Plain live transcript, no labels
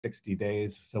60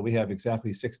 days. So we have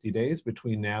exactly 60 days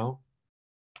between now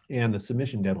and the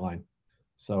submission deadline.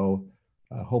 So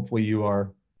hopefully you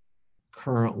are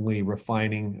currently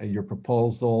refining your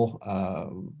proposal.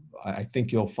 I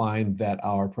think you'll find that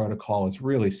our protocol is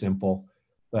really simple,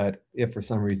 but if for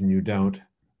some reason you don't,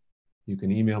 you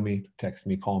can email me, text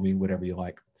me, call me, whatever you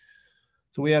like.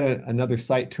 So we had another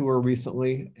site tour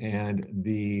recently, and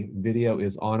the video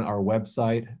is on our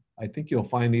website. I think you'll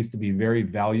find these to be very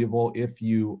valuable if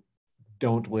you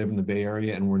don't live in the Bay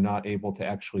Area and were not able to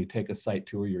actually take a site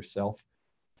tour yourself.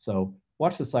 So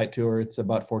watch the site tour. It's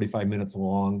about 45 minutes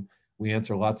long. We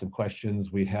answer lots of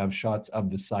questions. We have shots of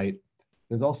the site.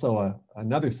 There's also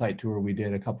another site tour we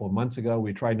did a couple of months ago.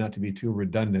 We tried not to be too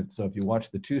redundant. So if you watch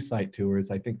the two site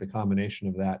tours, I think the combination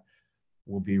of that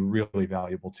will be really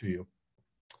valuable to you.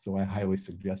 So I highly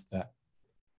suggest that.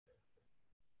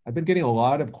 I've been getting a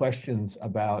lot of questions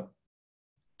about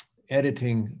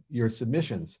editing your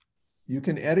submissions. You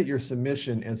can edit your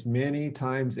submission as many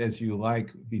times as you like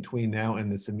between now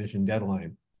and the submission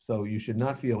deadline. So you should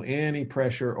not feel any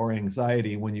pressure or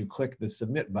anxiety when you click the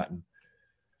submit button.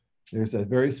 There's a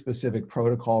very specific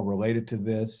protocol related to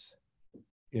this.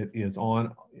 It is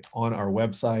on our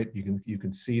website. You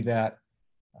can see that.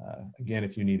 Again,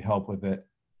 if you need help with it,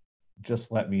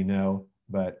 just let me know,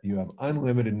 but you have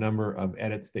unlimited number of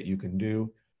edits that you can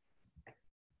do.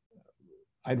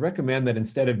 I'd recommend that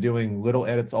instead of doing little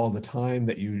edits all the time,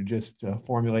 that you just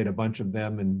formulate a bunch of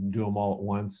them and do them all at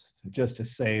once, just to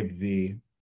save the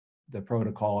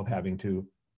protocol of having to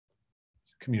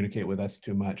communicate with us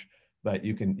too much. But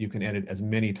you can edit as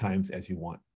many times as you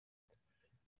want.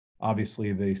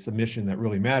 Obviously, the submission that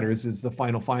really matters is the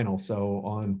final. So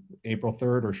on April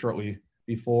 3rd or shortly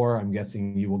before, I'm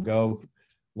guessing you will go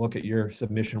look at your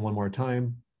submission one more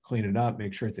time, clean it up,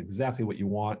 make sure it's exactly what you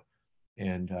want.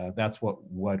 And that's what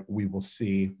we will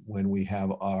see when we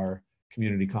have our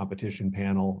community competition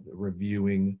panel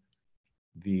reviewing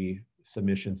the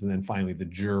submissions, and then finally the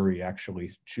jury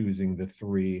actually choosing the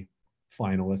 3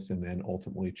 finalists and then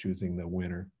ultimately choosing the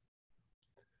winner.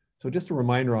 So just a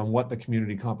reminder on what the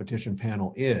community competition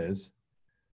panel is.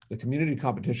 The community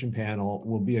competition panel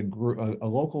will be a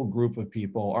local group of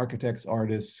people, architects,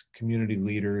 artists, community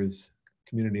leaders,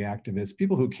 community activists,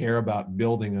 people who care about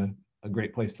building a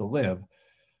great place to live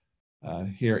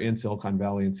here in Silicon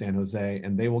Valley and San Jose,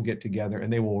 and they will get together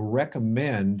and they will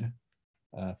recommend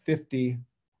 50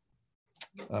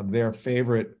 of their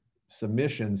favorite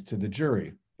submissions to the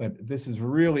jury. But this is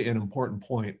really an important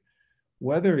point.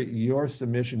 Whether your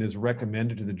submission is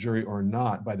recommended to the jury or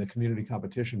not by the community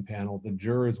competition panel, the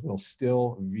jurors will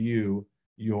still view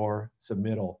your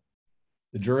submittal.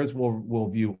 The jurors will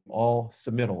view all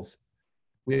submittals.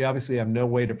 We obviously have no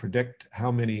way to predict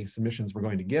how many submissions we're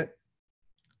going to get.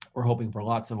 We're hoping for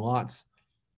lots and lots,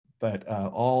 but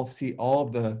all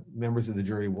of the members of the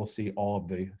jury will see all of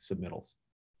the submittals.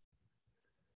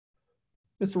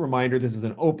 Just a reminder, this is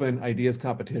an open ideas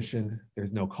competition.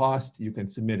 There's no cost. You can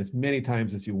submit as many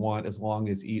times as you want, as long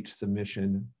as each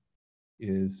submission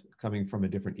is coming from a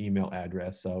different email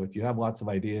address. So if you have lots of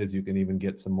ideas, you can even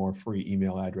get some more free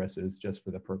email addresses just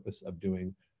for the purpose of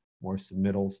doing more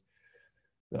submittals.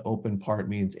 The open part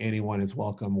means anyone is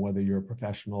welcome, whether you're a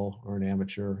professional or an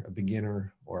amateur, a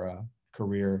beginner or a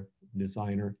career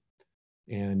designer.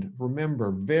 And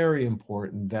remember, very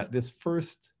important, that this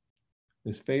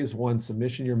phase 1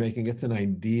 submission you're making, it's an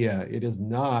idea. It is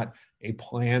not a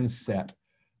plan set.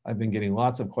 I've been getting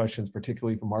lots of questions,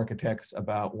 particularly from architects,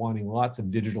 about wanting lots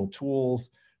of digital tools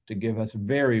to give us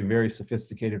very, very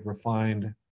sophisticated,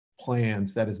 refined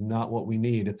plans. That is not what we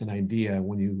need. It's an idea.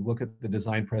 When you look at the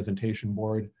design presentation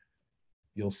board,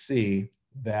 you'll see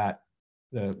that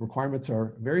the requirements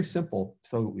are very simple.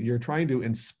 So you're trying to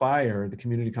inspire the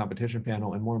community competition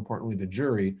panel, and more importantly, the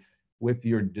jury, with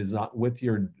your design, with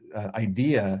your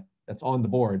idea that's on the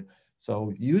board.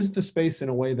 So use the space in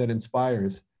a way that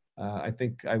inspires. I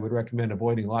think I would recommend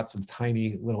avoiding lots of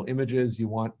tiny little images. You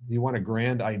want a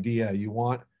grand idea. You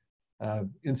want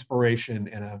inspiration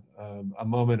and a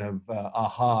moment of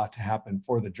aha to happen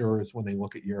for the jurors when they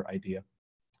look at your idea.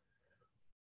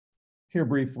 Here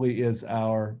briefly is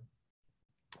our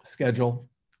schedule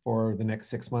for the next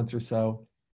 6 months or so.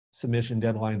 Submission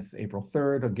deadline's April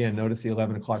 3rd. Again, notice the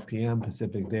 11:00 p.m.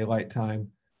 Pacific Daylight Time.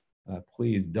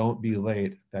 Please don't be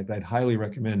late. In fact, I'd highly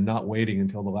recommend not waiting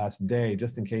until the last day,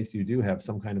 just in case you do have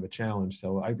some kind of a challenge.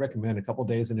 So I recommend a couple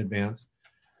days in advance,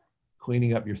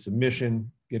 cleaning up your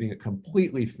submission, getting it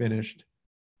completely finished,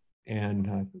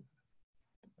 and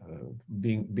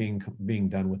being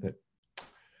done with it.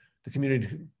 The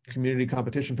community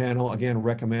competition panel, again,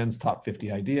 recommends top 50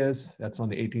 ideas. That's on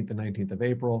the 18th and 19th of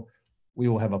April. We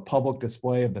will have a public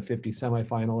display of the 50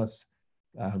 semifinalists.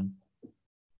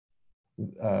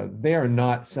 They are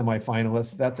not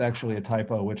semifinalists. That's actually a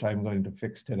typo, which I'm going to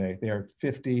fix today. They are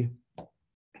 50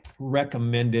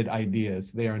 recommended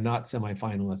ideas. They are not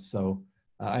semifinalists. So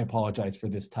I apologize for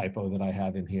this typo that I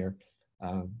have in here.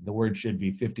 The word should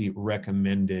be 50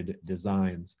 recommended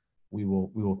designs. We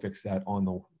will fix that on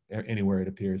the anywhere it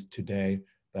appears today,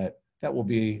 but that will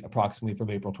be approximately from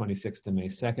April 26th to May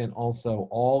 2nd. Also,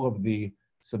 all of the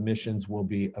submissions will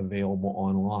be available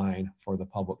online for the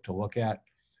public to look at.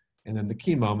 And then the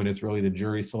key moment is really the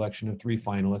jury selection of 3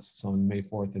 finalists on May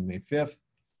 4th and May 5th.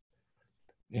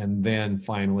 And then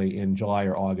finally in July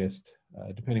or August,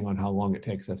 depending on how long it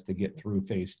takes us to get through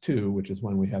phase 2, which is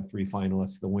when we have 3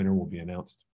 finalists, the winner will be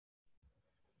announced.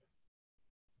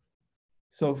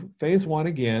 So phase 1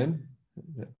 again,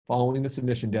 following the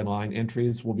submission deadline,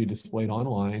 entries will be displayed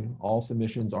online. All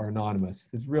submissions are anonymous.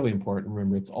 It's really important.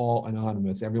 Remember, it's all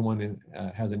anonymous. Everyone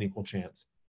has an equal chance.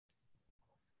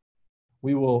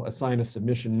 We will assign a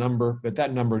submission number, but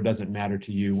that number doesn't matter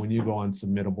to you. When you go on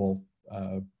Submittable,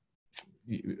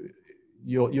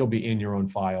 you'll be in your own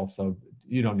file, so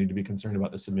you don't need to be concerned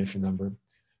about the submission number.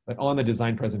 But on the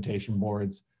design presentation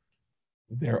boards,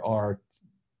 there are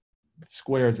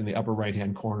squares in the upper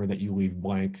right-hand corner that you leave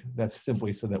blank. That's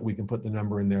simply so that we can put the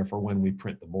number in there for when we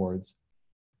print the boards.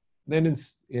 Then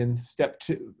in step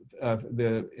 2,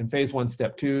 in phase 1,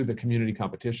 step 2, the community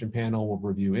competition panel will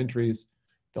review entries.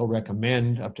 They'll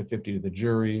recommend up to 50 to the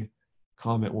jury.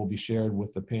 Comment will be shared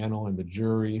with the panel and the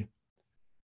jury.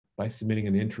 By submitting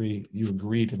an entry, you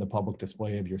agree to the public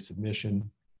display of your submission.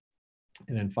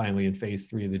 And then finally, in phase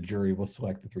 3, the jury will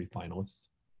select the 3 finalists.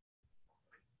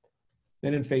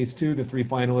 Then in phase 2, the 3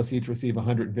 finalists each receive a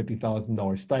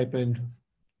 $150,000 stipend,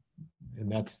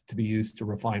 and that's to be used to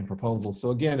refine proposals.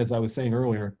 So again, as I was saying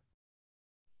earlier,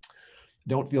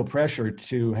 don't feel pressured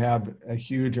to have a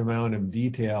huge amount of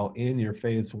detail in your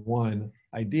phase 1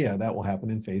 idea. That will happen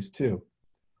in phase 2.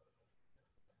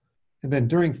 And then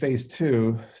during phase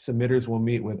 2, submitters will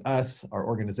meet with us, our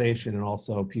organization, and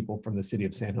also people from the city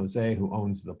of San Jose who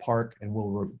owns the park,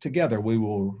 and together we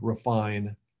will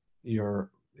refine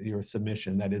your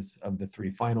submission, that is of the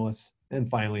 3 finalists. And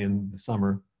finally in the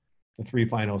summer, the 3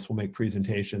 finalists will make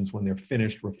presentations when they're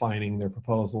finished refining their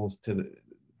proposals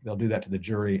they'll do that to the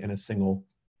jury, and a single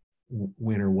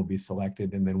winner will be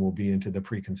selected, and then we'll be into the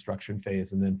pre-construction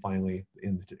phase, and then finally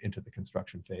into the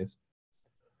construction phase.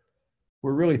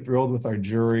 We're really thrilled with our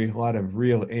jury, a lot of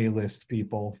real A-list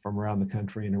people from around the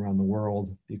country and around the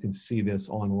world. You can see this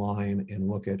online and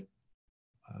look at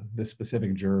the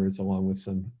specific jurors along with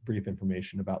some brief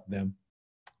information about them.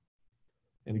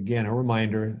 And again, a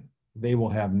reminder, they will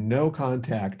have no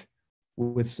contact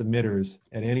with submitters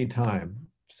at any time.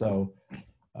 So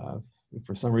if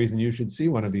for some reason you should see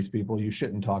one of these people, you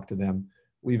shouldn't talk to them.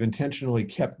 We've intentionally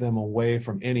kept them away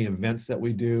from any events that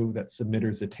we do that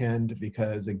submitters attend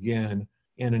because, again,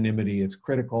 anonymity is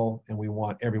critical and we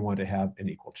want everyone to have an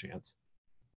equal chance.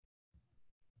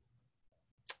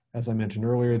 As I mentioned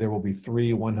earlier, there will be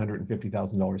 3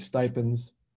 $150,000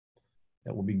 stipends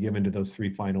that will be given to those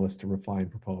 3 finalists to refine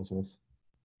proposals.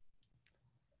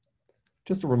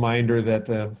 Just a reminder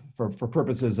that for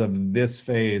purposes of this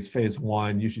phase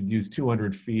 1, you should use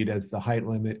 200 feet as the height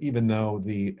limit, even though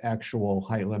the actual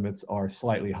height limits are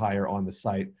slightly higher on the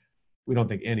site. We don't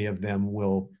think any of them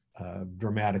will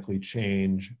dramatically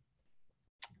change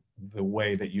the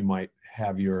way that you might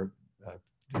have your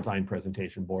design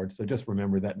presentation board. So just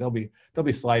remember that there'll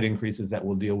be slight increases that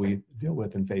we'll deal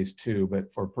with in phase 2,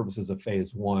 but for purposes of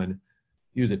phase 1,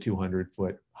 use a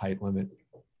 200-foot height limit.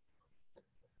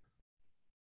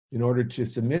 In order to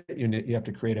submit, you have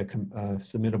to create a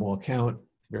submittable account.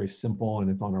 It's very simple and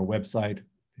it's on our website.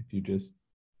 If you just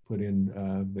put in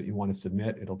that you want to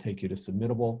submit, it'll take you to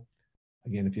Submittable.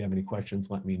 Again, if you have any questions,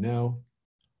 let me know.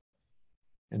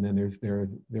 And then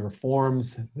there are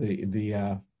forms.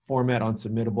 The format on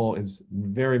Submittable is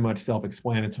very much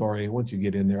self-explanatory. Once you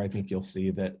get in there, I think you'll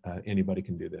see that anybody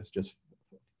can do this, just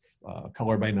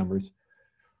color by numbers.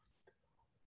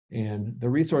 And the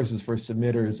resources for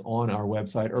submitters on our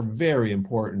website are very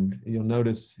important. You'll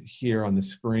notice here on the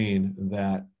screen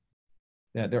that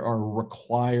there are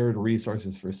required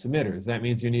resources for submitters. That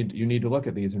means you need to look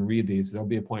at these and read these. There'll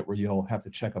be a point where you'll have to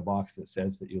check a box that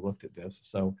says that you looked at this.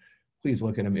 So please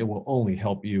look at them. It will only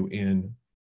help you in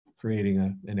creating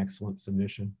an excellent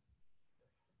submission.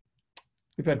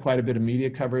 We've had quite a bit of media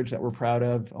coverage that we're proud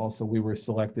of. Also, we were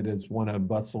selected as one of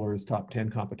Bustler's top 10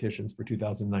 competitions for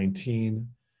 2019.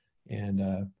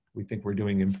 And we think we're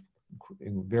doing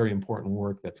very important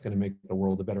work that's going to make the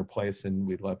world a better place, and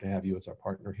we'd love to have you as our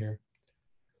partner here.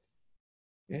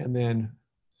 And then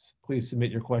please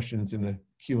submit your questions in the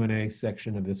Q&A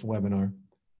section of this webinar.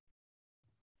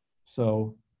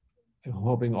 So I'm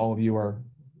hoping all of you are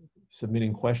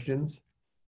submitting questions.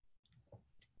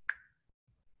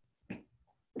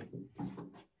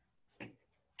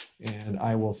 And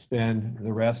I will spend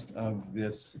the rest of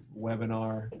this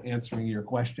webinar answering your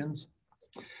questions.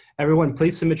 Everyone,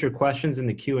 please submit your questions in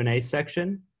the Q&A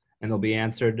section, and they'll be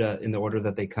answered in the order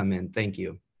that they come in. Thank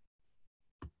you.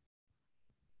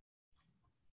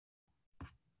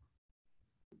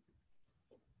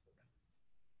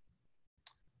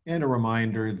 And a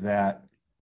reminder that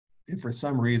if for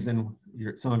some reason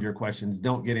some of your questions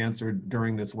don't get answered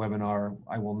during this webinar,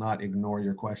 I will not ignore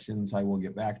your questions. I will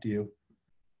get back to you.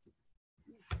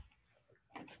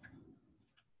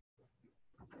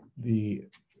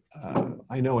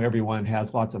 I know everyone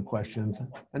has lots of questions.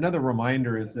 Another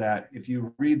reminder is that if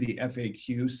you read the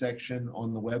FAQ section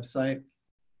on the website,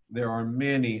 there are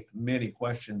many, many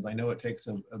questions. I know it takes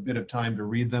a bit of time to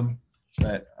read them,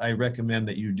 but I recommend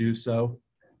that you do so,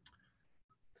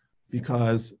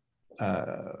 because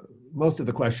most of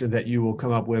the questions that you will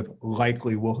come up with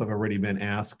likely will have already been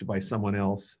asked by someone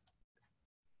else.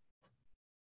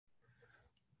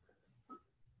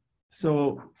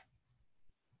 So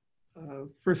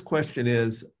first question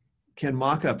is, can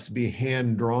mock-ups be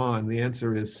hand-drawn? The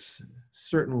answer is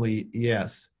certainly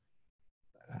yes.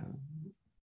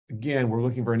 Again, we're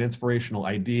looking for an inspirational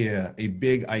idea, a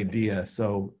big idea.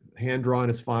 So hand-drawn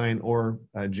is fine, or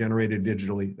generated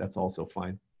digitally, that's also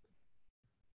fine.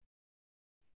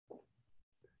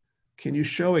 Can you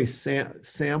show a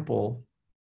sample?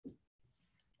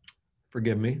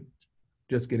 Forgive me,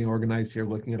 just getting organized here,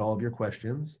 looking at all of your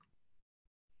questions.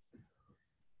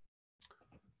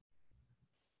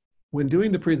 When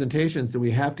doing the presentations, do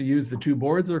we have to use the two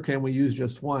boards, or can we use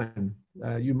just one?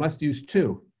 You must use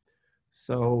two.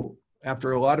 So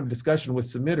after a lot of discussion with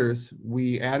submitters,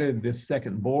 we added this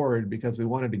second board because we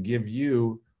wanted to give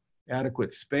you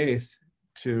adequate space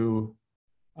to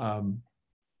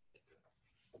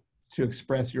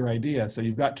express your idea. So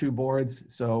you've got two boards,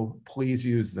 so please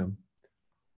use them.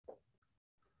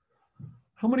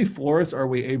 How many floors are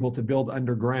we able to build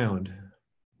underground?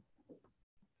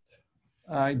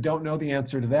 I don't know the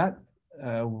answer to that.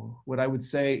 What I would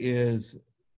say is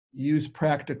use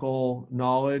practical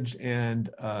knowledge and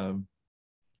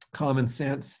common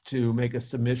sense to make a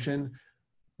submission.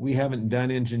 We haven't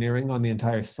done engineering on the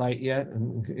entire site yet,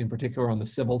 and in particular on the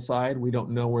civil side. We don't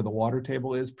know where the water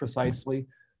table is precisely.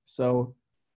 So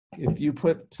if you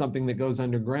put something that goes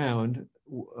underground,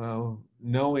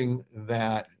 knowing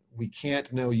that we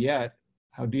can't know yet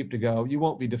how deep to go, you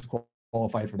won't be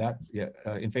disqualified for that.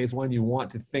 In phase one, you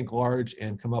want to think large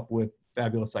and come up with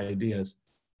fabulous ideas.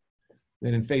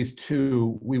 Then in phase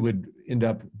two, we would end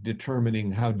up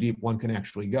determining how deep one can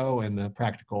actually go and the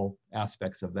practical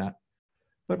aspects of that.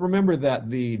 But remember that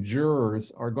the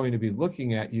jurors are going to be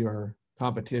looking at your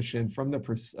competition from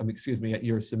the, at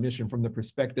your submission from the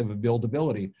perspective of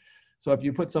buildability. So if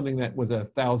you put something that was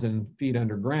 1,000 feet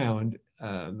underground,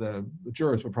 the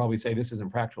jurors would probably say this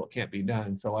isn't practical, it can't be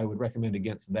done. So I would recommend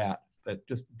against that, but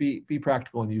just be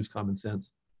practical and use common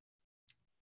sense.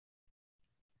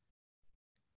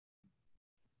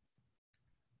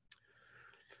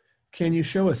 Can you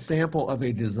show a sample of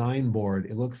a design board?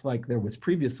 It looks like there was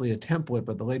previously a template,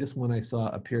 but the latest one I saw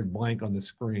appeared blank on the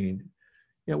screen.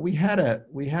 Yeah, we had a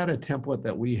template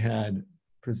that we had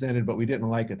presented, but we didn't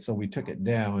like it, so we took it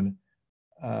down.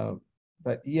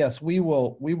 But yes, we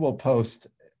will post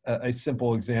a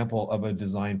simple example of a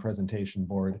design presentation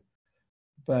board.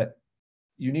 But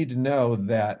you need to know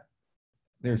that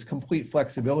there's complete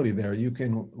flexibility there. You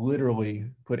can literally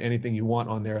put anything you want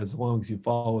on there as long as you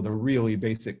follow the really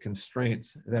basic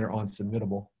constraints that are on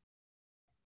Submittable.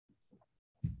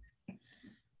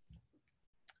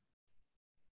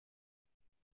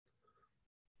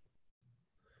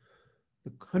 The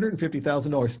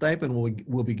 $150,000 stipend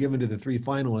will be given to the 3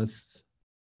 finalists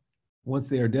once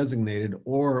they are designated,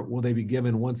 or will they be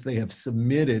given once they have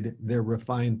submitted their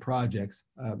refined projects?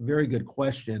 Very good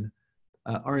question.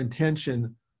 Our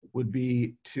intention would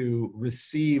be to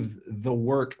receive the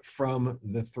work from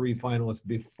the 3 finalists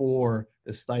before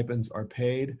the stipends are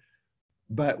paid.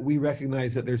 But we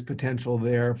recognize that there's potential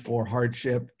there for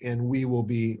hardship, and we will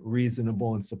be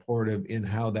reasonable and supportive in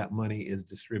how that money is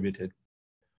distributed.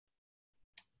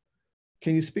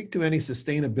 Can you speak to any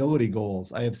sustainability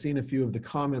goals? I have seen a few of the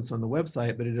comments on the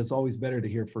website, but it is always better to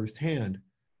hear firsthand.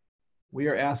 We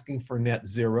are asking for net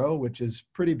zero, which is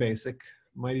pretty basic,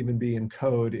 might even be in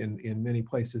code in many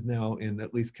places now, in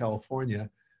at least California.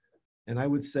 And I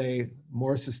would say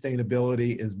more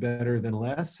sustainability is better than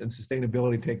less, and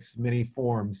sustainability takes many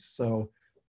forms. So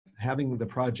having the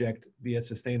project be as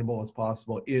sustainable as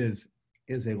possible is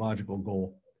a logical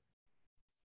goal.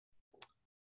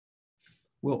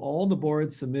 Will all the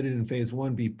boards submitted in phase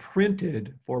one be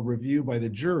printed for review by the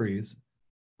juries,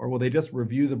 or will they just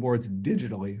review the boards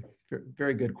digitally?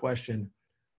 Very good question.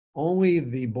 Only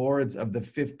the boards of the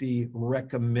 50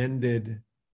 recommended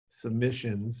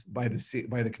submissions by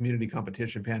the community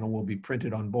competition panel will be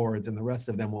printed on boards, and the rest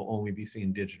of them will only be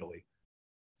seen digitally.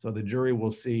 So the jury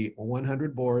will see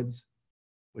 100 boards,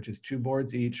 which is 2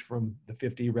 boards each from the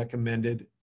 50 recommended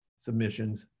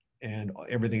submissions, and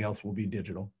everything else will be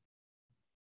digital.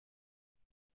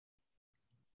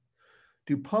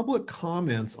 Do public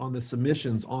comments on the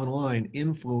submissions online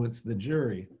influence the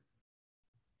jury?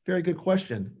 Very good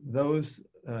question. Those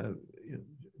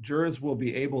jurors will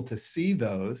be able to see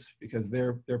those because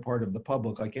they're part of the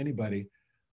public like anybody.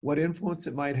 What influence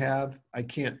it might have, I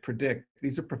can't predict.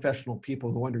 These are professional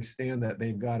people who understand that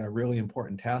they've got a really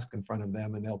important task in front of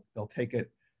them, and they'll take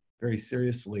it very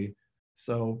seriously.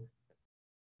 So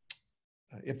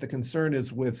if the concern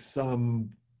is with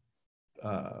some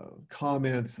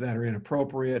comments that are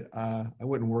inappropriate, I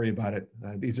wouldn't worry about it.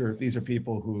 These are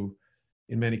people who,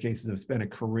 in many cases, have spent a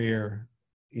career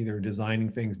either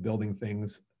designing things, building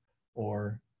things,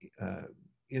 or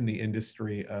in the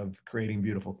industry of creating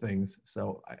beautiful things.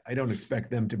 So I don't expect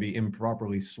them to be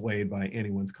improperly swayed by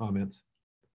anyone's comments.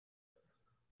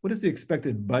 What is the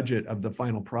expected budget of the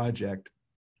final project?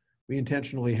 We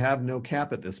intentionally have no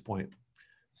cap at this point.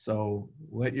 So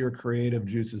let your creative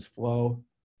juices flow,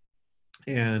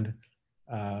 and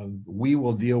we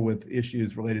will deal with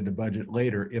issues related to budget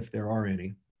later if there are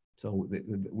any. So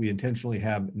we intentionally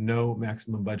have no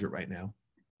maximum budget right now.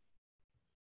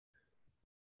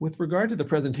 With regard to the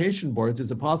presentation boards, is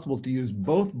it possible to use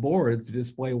both boards to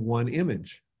display one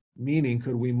image? Meaning,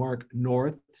 could we mark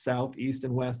north, south, east,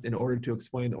 and west in order to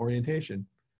explain the orientation?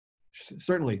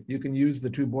 Certainly, you can use the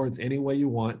 2 boards any way you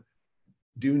want.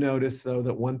 Do notice, though,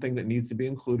 that one thing that needs to be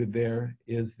included there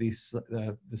is the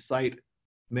site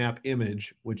map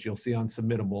image, which you'll see on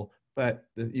submittable, but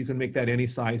you can make that any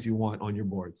size you want on your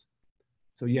boards.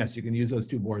 So yes, you can use those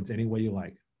 2 boards any way you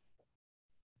like.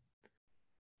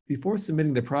 Before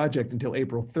submitting the project until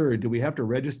April 3rd, do we have to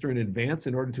register in advance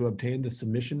in order to obtain the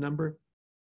submission number?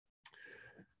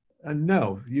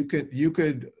 No, you could,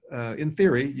 in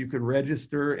theory, you could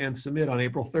register and submit on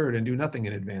April 3rd and do nothing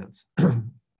in advance.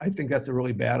 I think that's a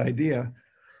really bad idea,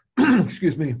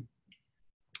 excuse me,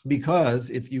 because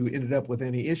if you ended up with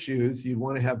any issues, you'd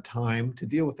want to have time to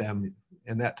deal with them.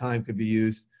 And that time could be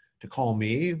used to call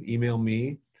me, email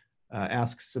me,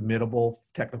 ask submittable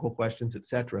technical questions,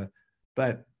 etc.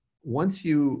 But once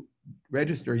you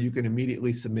register, you can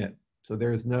immediately submit. So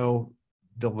there is no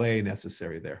delay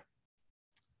necessary there.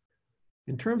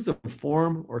 In terms of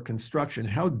form or construction,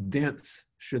 how dense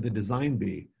should the design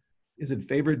be? Is it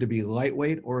favored to be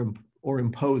lightweight or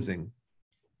imposing?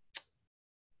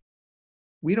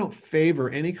 We don't favor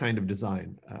any kind of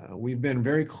design. We've been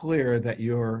very clear that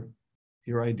your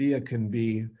idea can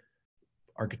be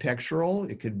architectural,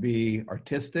 it could be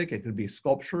artistic, it could be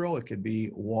sculptural, it could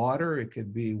be water, it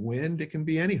could be wind, it can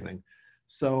be anything.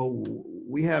 So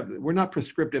we're not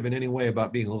prescriptive in any way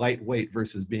about being lightweight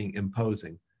versus being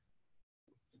imposing.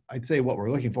 I'd say what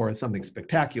we're looking for is something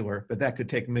spectacular, but that could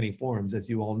take many forms. As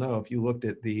you all know, if you looked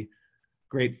at the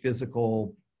great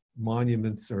physical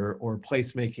monuments or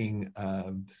placemaking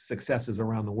successes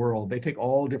around the world, they take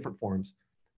all different forms.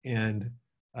 And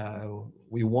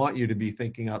we want you to be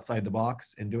thinking outside the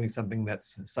box and doing something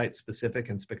that's site-specific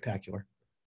and spectacular.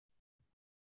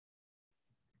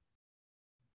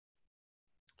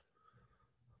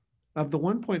 Of the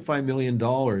 $1.5 million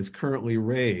currently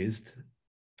raised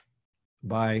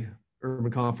by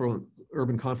Urban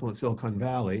Confluence Silicon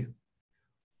Valley,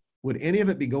 would any of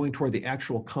it be going toward the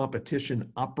actual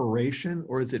competition operation,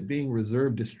 or is it being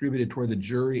reserved, distributed toward the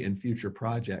jury and future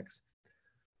projects?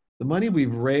 The money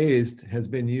we've raised has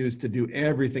been used to do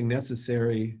everything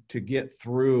necessary to get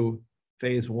through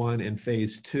phase 1 and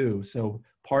phase 2. So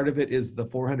part of it is the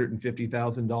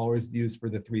 $450,000 used for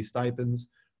the 3 stipends.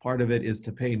 Part of it is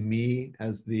to pay me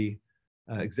as the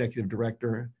executive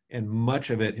director, and much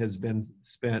of it has been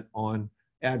spent on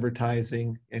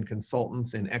advertising and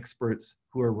consultants and experts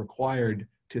who are required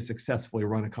to successfully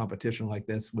run a competition like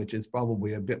this, which is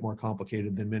probably a bit more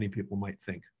complicated than many people might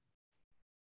think.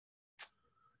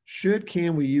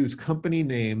 Can we use company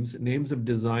names, names of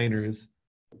designers,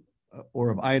 or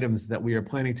of items that we are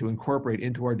planning to incorporate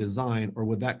into our design, or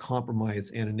would that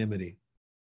compromise anonymity?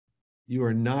 you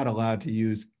are not allowed to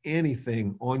use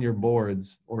anything on your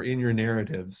boards or in your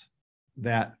narratives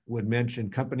that would mention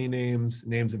company names,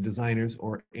 names of designers,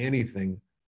 or anything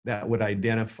that would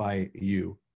identify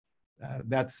you.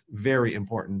 That's very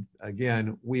important.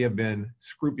 Again, we have been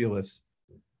scrupulous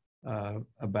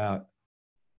about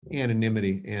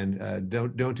anonymity, and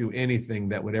don't do anything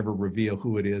that would ever reveal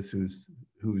who it is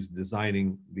who's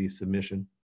designing the submission.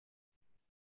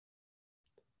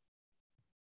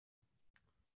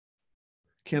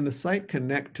 Can the site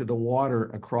connect to the water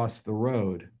across the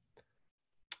road?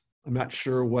 I'm not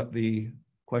sure what the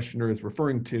questioner is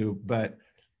referring to, but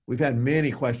we've had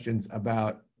many questions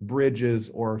about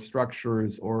bridges or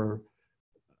structures or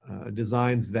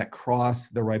designs that cross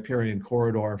the riparian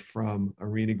corridor from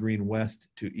Arena Green west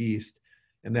to east,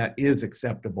 and that is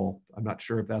acceptable. I'm not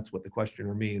sure if that's what the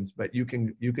questioner means, but you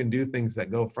can do things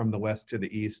that go from the west to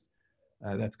the east.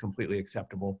 That's completely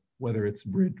acceptable, whether it's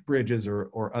bridges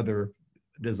or other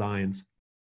designs.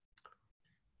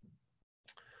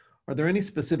 Are there any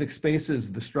specific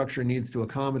spaces the structure needs to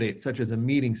accommodate, such as a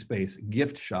meeting space,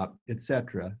 gift shop,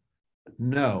 etc.?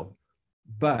 No,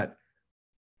 but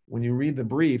when you read the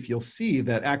brief, you'll see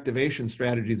that activation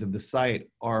strategies of the site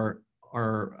are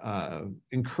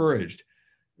encouraged.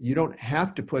 You don't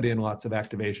have to put in lots of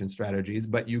activation strategies,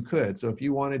 but you could. So if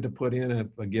you wanted to put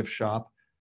in a gift shop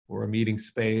or a meeting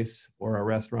space or a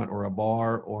restaurant or a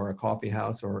bar or a coffee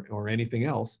house or anything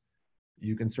else,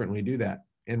 you can certainly do that.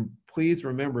 And please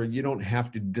remember, you don't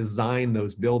have to design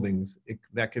those buildings.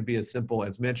 That could be as simple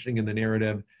as mentioning in the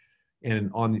narrative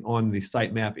and on the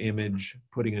sitemap image,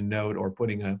 putting a note or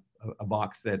putting a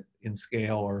box that in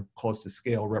scale or close to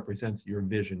scale represents your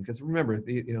vision. Because remember,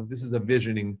 this is a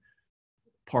visioning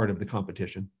part of the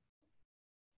competition.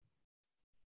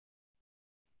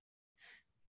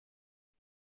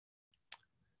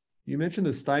 You mentioned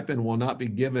the stipend will not be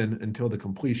given until the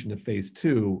completion of phase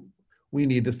 2. We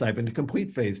need the stipend to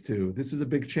complete phase 2. This is a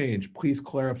big change. Please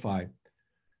clarify.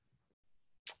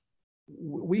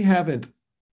 We haven't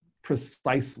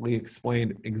precisely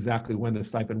explained exactly when the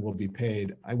stipend will be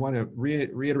paid. I want to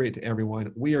reiterate to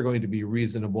everyone, we are going to be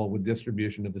reasonable with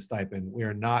distribution of the stipend. We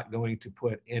are not going to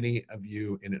put any of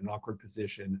you in an awkward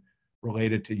position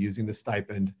related to using the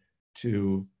stipend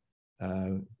to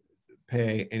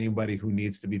pay anybody who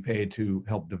needs to be paid to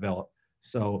help develop.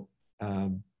 So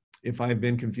if I've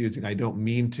been confusing, I don't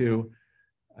mean to.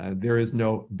 There is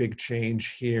no big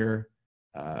change here.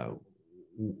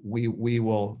 We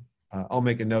will I'll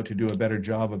make a note to do a better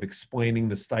job of explaining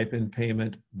the stipend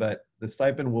payment, but the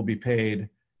stipend will be paid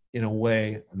in a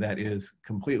way that is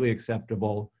completely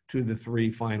acceptable to the 3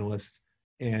 finalists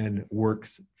and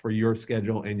works for your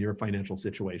schedule and your financial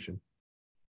situation.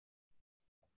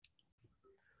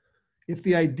 If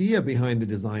the idea behind the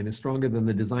design is stronger than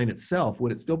the design itself,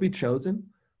 would it still be chosen?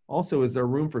 Also, is there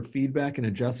room for feedback and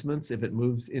adjustments if it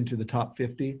moves into the top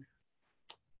 50?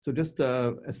 So just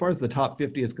as far as the top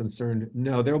 50 is concerned,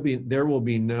 no, there will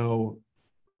be no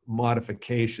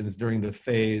modifications during the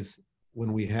phase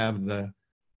when we have the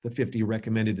 50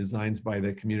 recommended designs by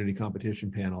the community competition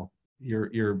panel.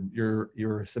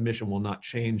 Your submission will not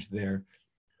change there.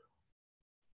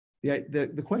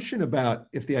 The question about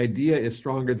if the idea is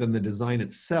stronger than the design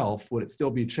itself, would it still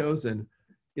be chosen,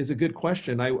 is a good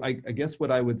question. I guess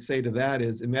what I would say to that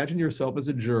is, imagine yourself as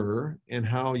a juror and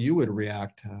how you would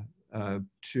react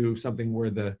to something where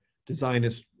the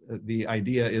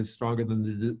idea is stronger than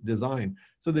the design.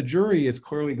 So the jury is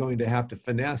clearly going to have to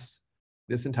finesse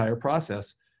this entire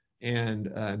process,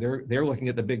 and they're looking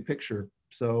at the big picture.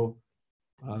 So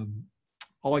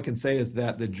all I can say is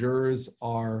that the jurors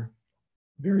are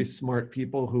very smart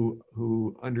people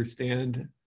who understand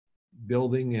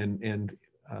building and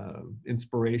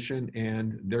inspiration,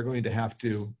 and they're going to have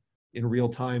to, in real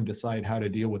time, decide how to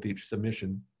deal with each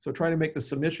submission. So try to make the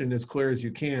submission as clear as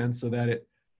you can so that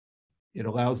it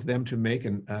allows them to make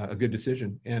a good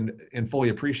decision and fully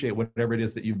appreciate whatever it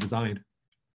is that you've designed.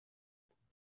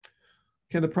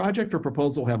 Can the project or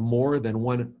proposal have more than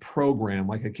one program,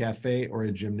 like a cafe or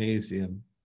a gymnasium?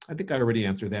 I think I already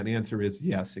answered that. The answer is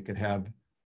yes, it could have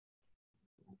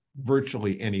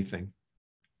virtually anything,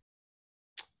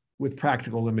 with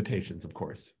practical limitations, of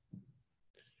course.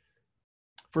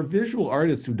 For visual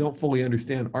artists who don't fully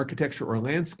understand architecture or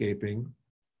landscaping,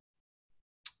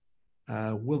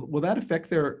 will that affect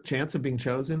their chance of being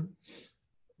chosen?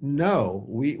 No,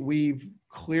 we've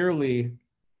clearly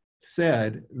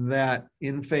said that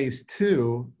in phase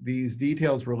 2, these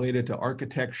details related to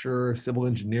architecture, civil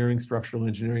engineering, structural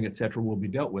engineering, et cetera, will be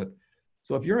dealt with.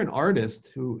 So if you're an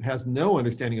artist who has no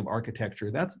understanding of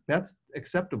architecture, that's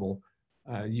acceptable.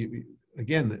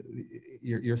 again,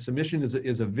 your submission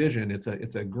is a vision.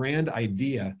 It's a grand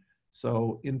idea.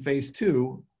 So in phase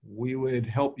 2, we would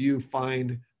help you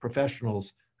find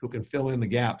professionals who can fill in the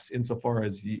gaps insofar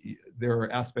as there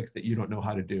are aspects that you don't know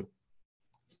how to do.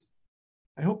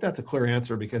 I hope that's a clear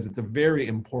answer because it's a very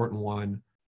important one.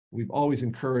 We've always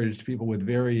encouraged people with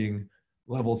varying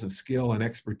levels of skill and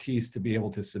expertise to be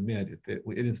able to submit.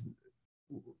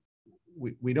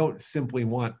 We don't simply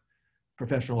want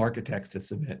professional architects to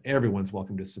submit. Everyone's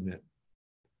welcome to submit.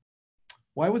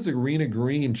 Why was Arena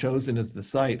Green chosen as the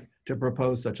site to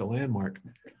propose such a landmark?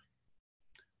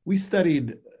 We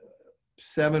studied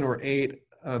 7 or 8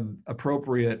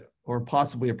 appropriate or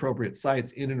possibly appropriate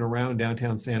sites in and around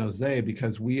downtown San Jose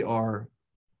because we are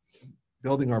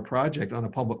building our project on a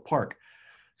public park.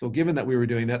 So given that we were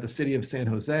doing that, the city of San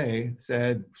Jose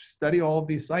said, study all of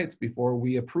these sites before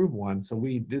we approve one. So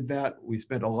we did that. We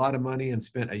spent a lot of money and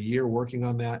spent a year working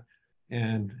on that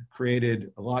and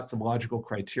created lots of logical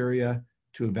criteria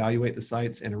to evaluate the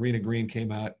sites, and Arena Green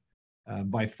came out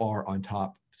by far on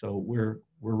top. So we're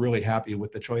really happy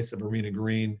with the choice of Arena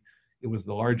Green. It was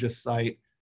the largest site.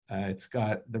 It's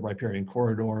got the riparian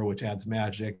corridor, which adds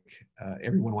magic.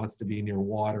 Everyone wants to be near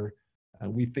water.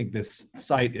 We think this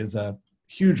site is a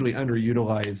hugely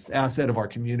underutilized asset of our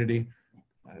community.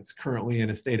 It's currently in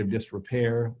a state of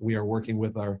disrepair. We are working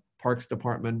with our Parks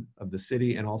Department of the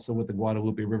city and also with the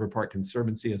Guadalupe River Park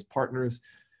Conservancy as partners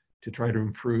to try to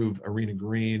improve Arena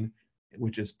Green,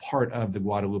 which is part of the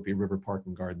Guadalupe River Park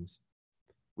and Gardens.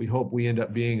 We hope we end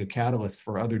up being a catalyst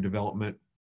for other development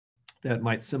that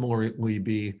might similarly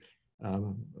be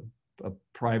a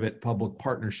private-public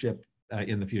partnership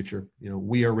in the future. You know,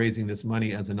 we are raising this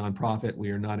money as a nonprofit.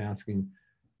 We are not asking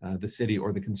the city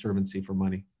or the Conservancy for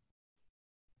money.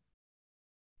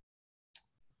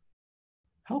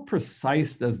 How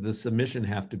precise does the submission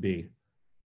have to be?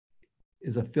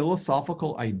 Is a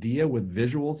philosophical idea with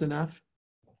visuals enough?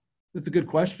 That's a good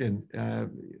question.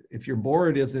 If your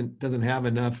board doesn't have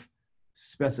enough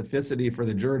specificity for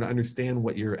the juror to understand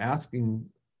what you're asking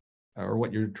or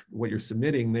what you're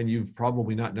submitting, then you've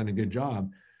probably not done a good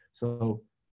job. So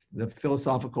the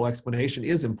philosophical explanation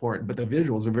is important, but the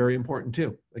visuals are very important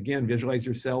too. Again, visualize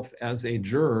yourself as a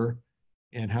juror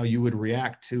and how you would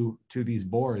react to these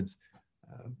boards.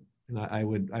 And I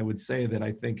would say that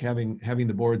I think having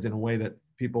the boards in a way that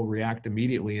people react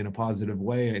immediately in a positive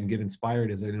way and get inspired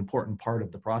is an important part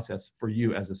of the process for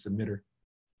you as a submitter.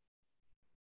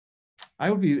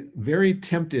 I would be very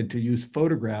tempted to use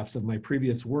photographs of my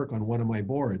previous work on one of my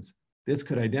boards. This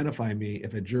could identify me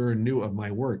if a juror knew of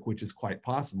my work, which is quite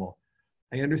possible.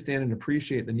 I understand and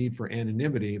appreciate the need for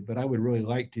anonymity, but I would really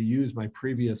like to use my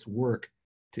previous work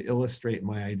to illustrate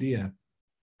my idea.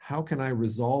 How can I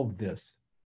resolve this?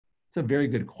 It's a very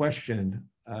good question.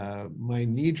 My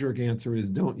knee-jerk answer is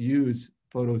don't use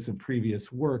photos of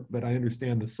previous work, but I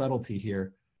understand the subtlety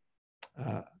here.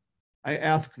 I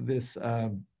asked this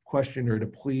questioner to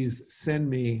please send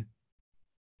me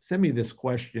this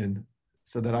question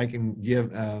so that I can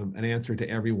give an answer to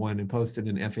everyone and post it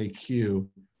in FAQ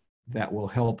that will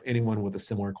help anyone with a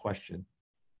similar question.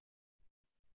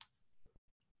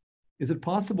 Is it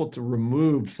possible to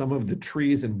remove some of the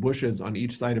trees and bushes on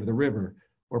each side of the river,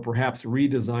 or perhaps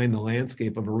redesign the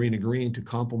landscape of Arena Green to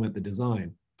complement the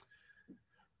design?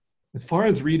 As far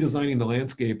as redesigning the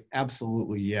landscape,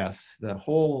 absolutely yes. The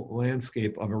whole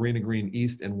landscape of Arena Green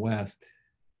East and West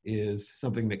is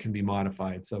something that can be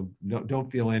modified. So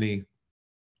don't feel any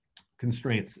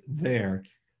constraints there.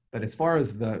 But as far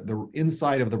as the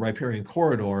inside of the riparian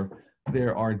corridor,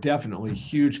 there are definitely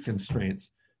huge constraints.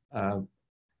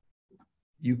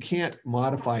 You can't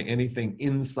modify anything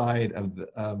inside of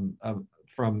the,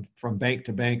 from bank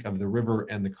to bank of the river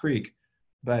and the creek,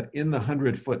 but in the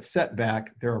 100-foot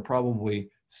setback, there are probably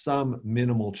some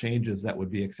minimal changes that would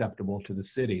be acceptable to the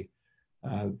city.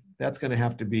 That's going to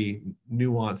have to be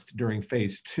nuanced during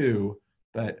phase 2,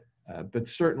 but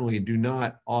certainly do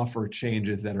not offer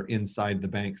changes that are inside the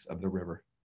banks of the river.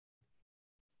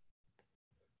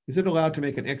 Is it allowed to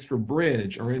make an extra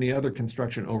bridge or any other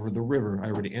construction over the river? I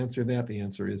already answered that. The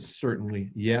answer is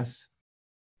certainly yes.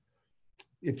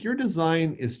 If your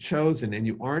design is chosen and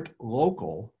you aren't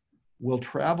local, will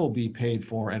travel be paid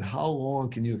for, and how long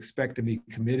can you expect to be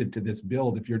committed to this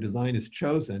build if your design is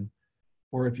chosen,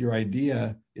 or if your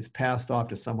idea is passed off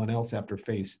to someone else after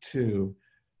phase 2?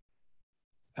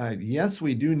 Yes,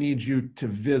 we do need you to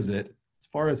visit. As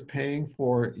far as paying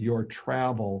for your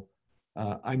travel,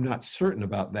 I'm not certain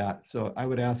about that. So I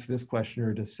would ask this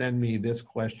questioner to send me this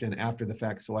question after the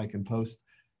fact so I can post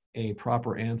a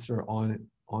proper answer on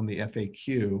the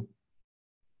FAQ.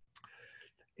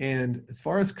 And as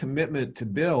far as commitment to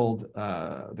build,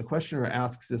 the questioner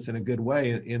asks this in a good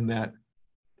way in that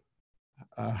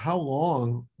how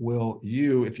long will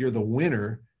you, if you're the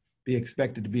winner, be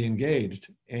expected to be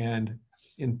engaged? And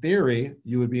in theory,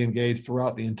 you would be engaged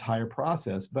throughout the entire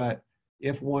process. But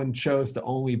if one chose to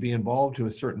only be involved to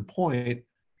a certain point,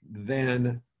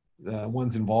 then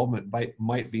one's involvement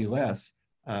might be less.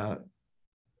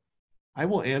 I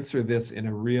will answer this in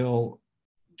a real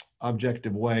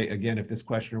objective way. Again, if this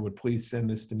questioner would please send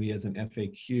this to me as an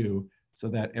FAQ so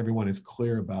that everyone is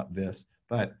clear about this.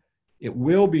 But it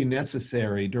will be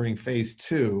necessary during phase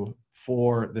 2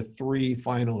 for the 3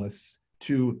 finalists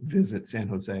to visit San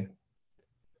Jose.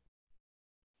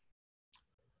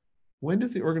 When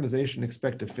does the organization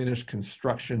expect to finish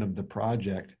construction of the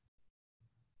project?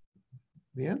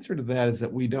 The answer to that is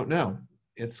that we don't know.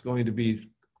 It's going to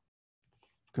be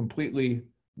completely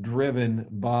driven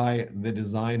by the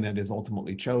design that is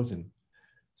ultimately chosen.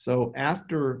 So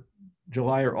after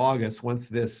July or August, once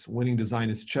this winning design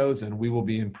is chosen, we will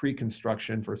be in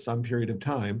pre-construction for some period of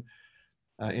time.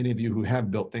 Any of you who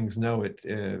have built things know it.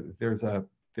 There's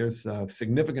a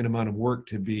significant amount of work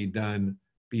to be done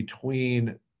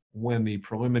between when the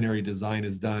preliminary design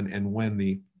is done and when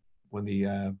the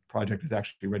project is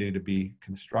actually ready to be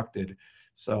constructed.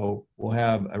 So we'll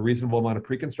have a reasonable amount of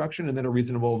pre-construction and then a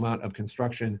reasonable amount of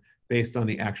construction based on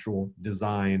the actual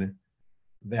design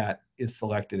that is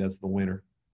selected as the winner.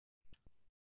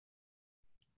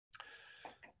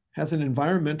 Has an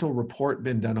environmental report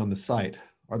been done on the site?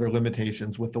 Are there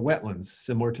limitations with the wetlands,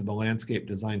 similar to the landscape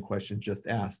design question just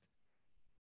asked?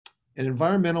 An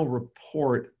environmental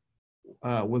report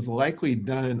was likely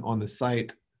done on the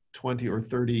site 20 or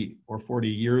 30 or 40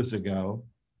 years ago,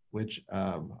 which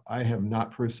I have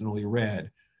not personally read.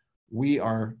 We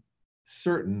are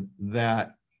certain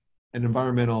that an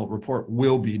environmental report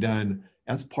will be done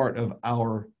as part of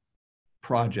our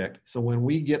project. So when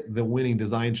we get the winning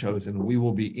design chosen, we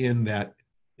will be in that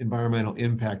environmental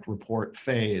impact report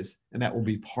phase, and that will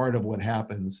be part of what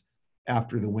happens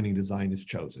after the winning design is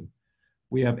chosen.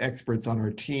 We have experts on our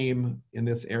team in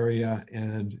this area,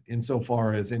 and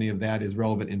insofar as any of that is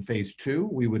relevant in phase 2,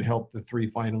 we would help the 3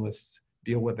 finalists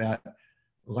deal with that.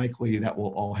 Likely that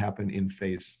will all happen in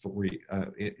phase 3,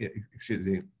 excuse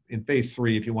me, in phase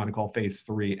 3, if you want to call phase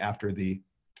 3 after the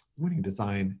winning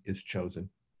design is chosen.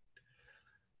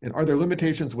 And are there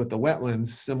limitations with the wetlands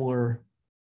similar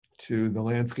to the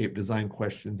landscape design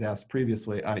questions asked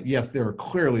previously? Yes, there are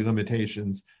clearly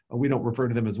limitations. We don't refer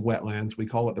to them as wetlands. We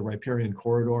call it the riparian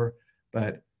corridor,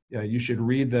 but you should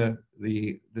read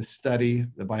the study,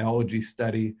 the biology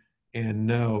study, and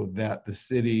know that the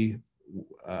city,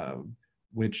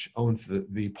 which owns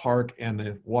the park, and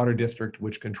the water district,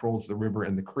 which controls the river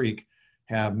and the creek,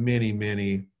 have many,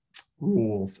 many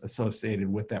rules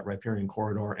associated with that riparian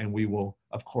corridor, and we will,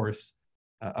 of course,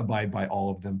 abide by all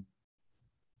of them.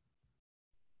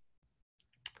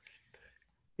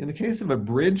 In the case of a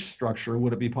bridge structure,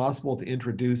 would it be possible to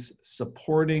introduce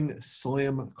supporting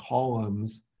slim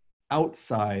columns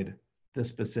outside the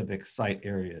specific site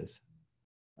areas?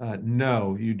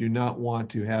 No, you do not want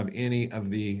to have any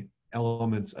of the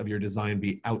elements of your design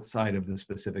be outside of the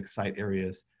specific site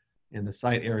areas, and the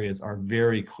site areas are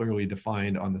very clearly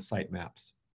defined on the site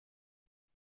maps.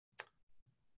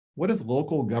 What is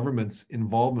local government's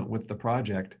involvement with the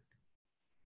project?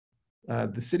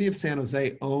 The city of San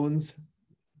Jose owns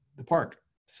the park,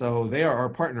 so they are our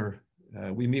partner.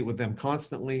 We meet with them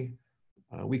constantly.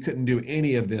 We couldn't do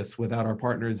any of this without our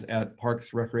partners at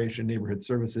Parks, Recreation, Neighborhood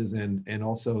Services, and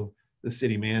also the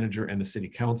city manager and the city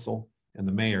council and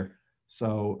the mayor.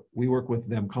 So we work with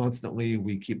them constantly.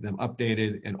 We keep them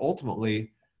updated, and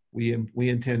ultimately, we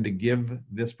intend to give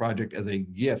this project as a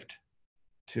gift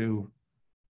to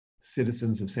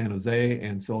citizens of San Jose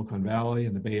and Silicon Valley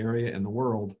and the Bay Area and the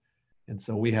world. And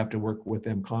so we have to work with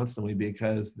them constantly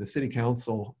because the city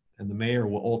council and the mayor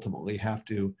will ultimately have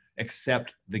to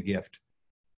accept the gift.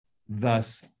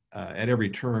 Thus, at every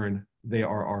turn, they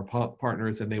are our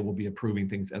partners and they will be approving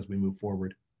things as we move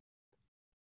forward.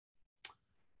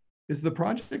 Is the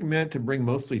project meant to bring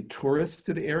mostly tourists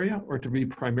to the area or to be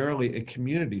primarily a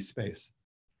community space?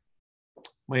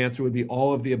 My answer would be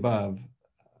all of the above.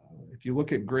 If you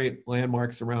look at great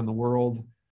landmarks around the world,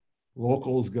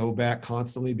 locals go back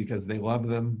constantly because they love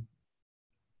them.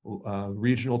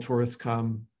 Regional tourists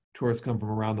come from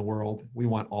around the world. We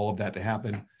want all of that to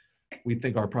happen. We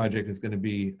think our project is going to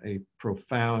be a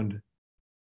profound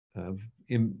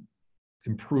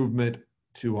improvement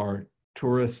to our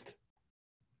tourist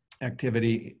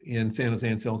activity in San Jose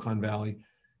and Silicon Valley.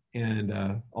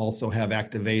 and also have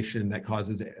activation that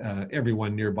causes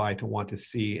everyone nearby to want to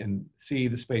see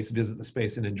the space, visit the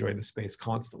space, and enjoy the space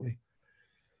constantly.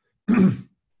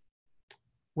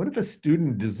 What if a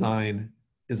student design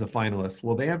is a finalist?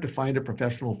 Will they have to find a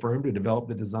professional firm to develop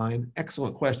the design?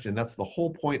 Excellent question. That's the whole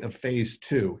point of phase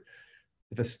 2.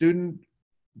 If a student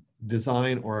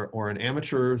design or an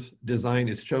amateur's design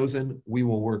is chosen, we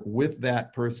will work with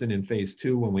that person in phase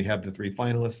 2 when we have the 3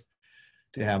 finalists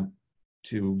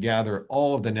to gather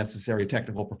all of the necessary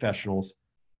technical professionals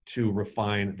to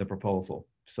refine the proposal.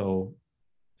 So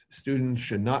students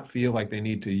should not feel like they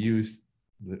need to use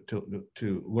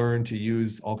to learn to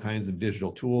use all kinds of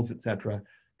digital tools, etc.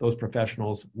 Those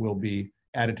professionals will be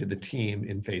added to the team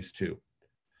in phase 2.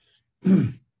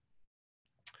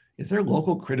 Is there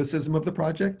local criticism of the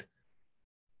project?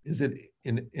 Is it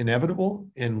inevitable?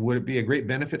 And would it be a great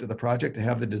benefit to the project to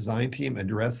have the design team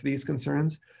address these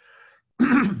concerns?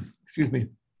 Excuse me.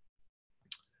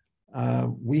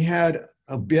 We had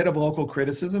a bit of local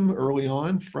criticism early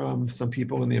on from some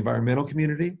people in the environmental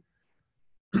community.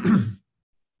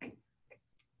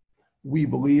 We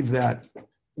believe that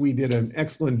we did an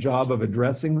excellent job of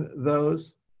addressing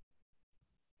those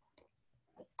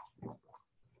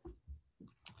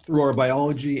through our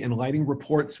biology and lighting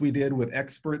reports we did with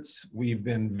experts. We've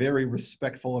been very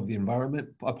respectful of the environment.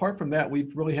 Apart from that,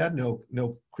 we've really had no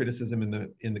criticism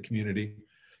in the community.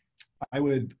 I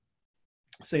would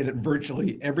say that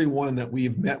virtually everyone that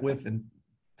we've met with and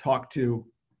talked to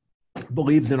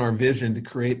believes in our vision to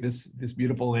create this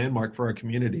beautiful landmark for our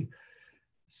community.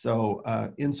 So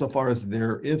insofar as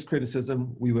there is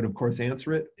criticism, we would of course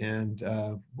answer it, and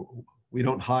we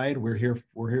don't hide. We're here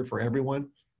for everyone.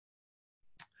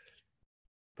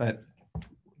 But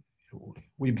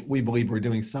we believe we're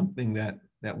doing something that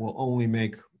will only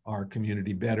make our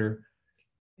community better.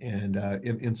 And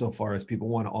insofar as people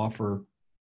want to offer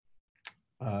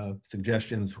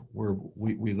suggestions,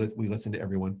 we listen to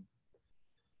everyone.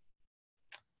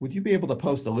 Would you be able to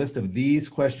post a list of these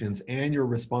questions and your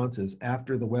responses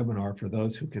after the webinar for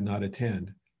those who cannot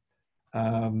attend?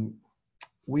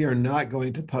 We are not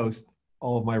going to post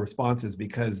all of my responses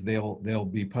because they'll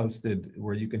be posted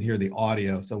where you can hear the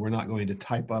audio. So we're not going to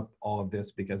type up all of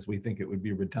this because we think it would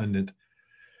be redundant.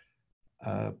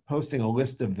 Posting a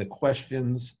list of the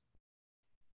questions,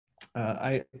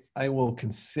 I will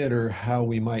consider how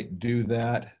we might do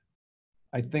that.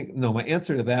 I think, no, my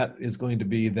answer to that is going to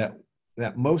be that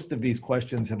most of these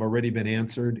questions have already been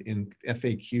answered in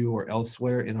FAQ or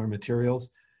elsewhere in our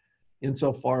materials.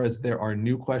 Insofar as there are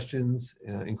new questions,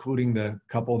 including the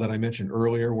couple that I mentioned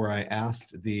earlier where I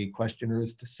asked the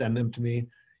questioners to send them to me,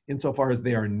 insofar as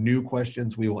they are new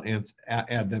questions, we will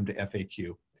add them to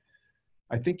FAQ.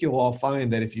 I think you'll all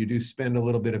find that if you do spend a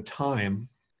little bit of time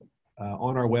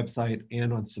on our website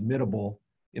and on Submittable,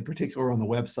 in particular on the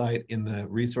website, in the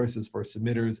resources for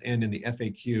submitters and in the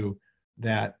FAQ,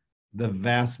 that the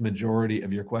vast majority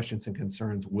of your questions and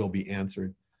concerns will be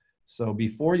answered. So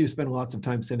before you spend lots of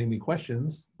time sending me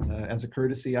questions, as a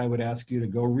courtesy, I would ask you to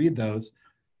go read those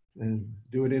and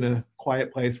do it in a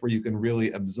quiet place where you can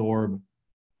really absorb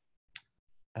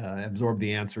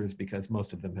the answers, because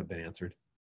most of them have been answered.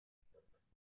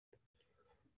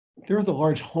 There is a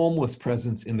large homeless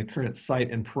presence in the current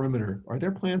site and perimeter. Are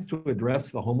there plans to address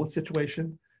the homeless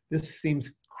situation? This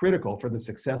seems critical for the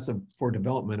success for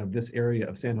development of this area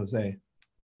of San Jose.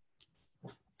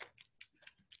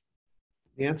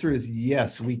 The answer is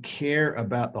yes, we care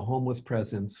about the homeless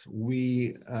presence.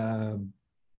 We,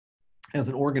 as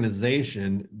an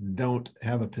organization, don't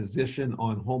have a position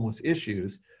on homeless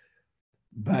issues,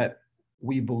 but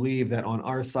we believe that on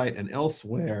our site and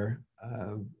elsewhere,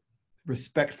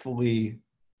 respectfully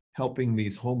helping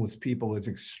these homeless people is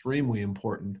extremely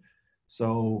important.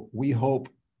 So we hope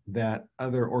that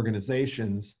other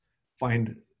organizations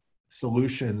find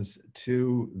solutions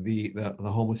to the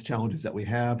homeless challenges that we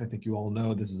have. I think you all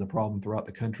know this is a problem throughout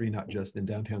the country, not just in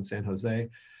downtown San Jose.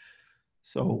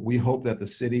 So we hope that the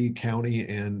city, county,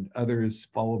 and others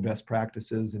follow best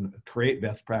practices and create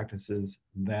best practices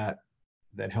that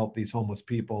help these homeless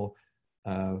people,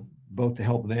 both to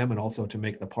help them and also to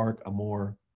make the park a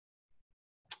more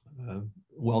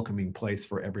welcoming place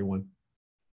for everyone.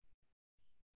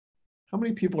 How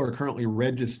many people are currently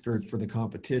registered for the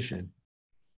competition?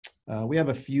 We have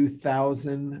a few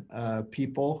thousand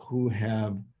people who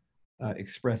have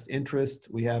expressed interest.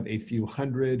 We have a few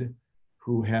hundred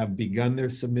who have begun their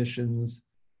submissions,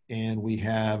 and we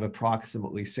have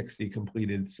approximately 60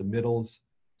 completed submittals.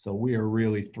 So we are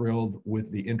really thrilled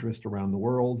with the interest around the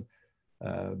world.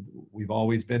 We've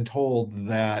always been told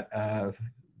that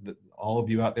all of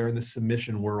you out there in the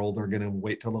submission world are going to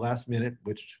wait till the last minute,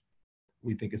 which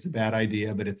we think is a bad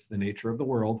idea, but it's the nature of the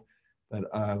world.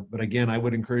 But again, I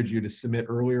would encourage you to submit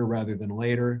earlier rather than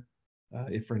later,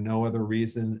 if for no other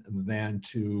reason than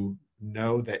to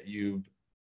know that you've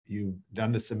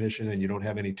done the submission and you don't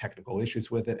have any technical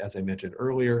issues with it. As I mentioned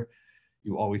earlier,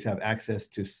 you always have access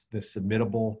to the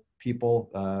submittable people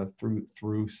through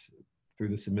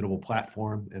the submittable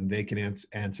platform, and they can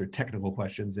answer technical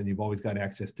questions, and you've always got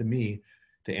access to me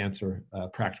to answer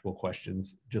practical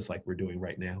questions, just like we're doing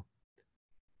right now.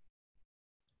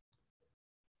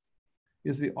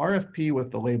 Is the RFP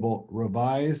with the label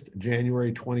revised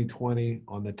January 2020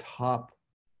 on the top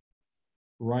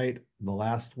right, the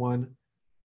last one?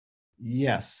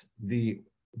 Yes,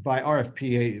 by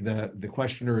RFP, the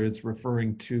questioner is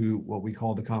referring to what we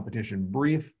call the competition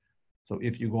brief. So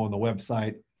if you go on the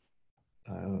website,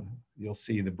 you'll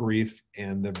see the brief,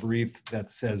 and the brief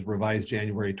that says revised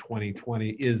January 2020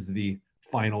 is the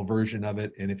final version of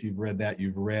it. And if you've read that,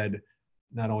 you've read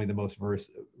not only the most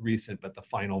recent, but the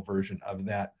final version of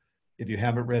that. If you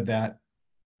haven't read that,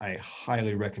 I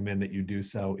highly recommend that you do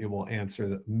so. It will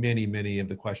answer many of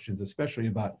the questions, especially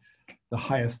about the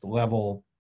highest level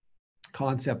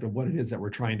concept of what it is that we're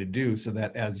trying to do, so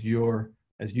that as you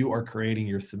are creating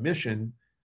your submission,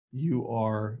 you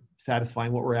are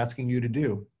satisfying what we're asking you to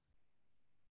do.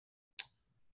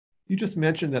 You just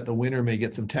mentioned that the winner may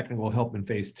get some technical help in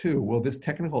phase 2. Will this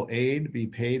technical aid be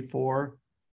paid from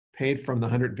the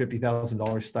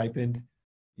 $150,000 stipend?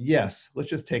 Yes. Let's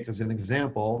just take as an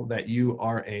example that you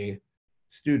are a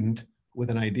student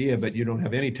with an idea, but you don't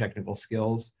have any technical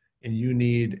skills, and you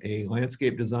need a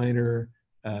landscape designer,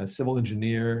 a civil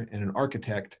engineer, and an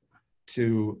architect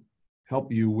to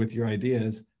help you with your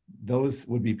ideas. Those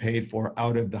would be paid for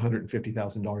out of the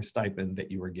 $150,000 stipend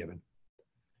that you were given.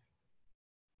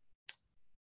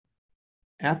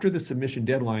 After the submission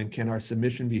deadline, can our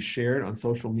submission be shared on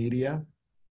social media?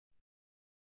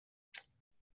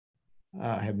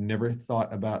 I have never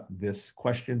thought about this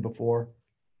question before.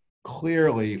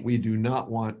 Clearly, we do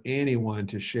not want anyone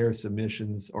to share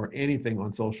submissions or anything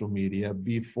on social media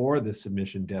before the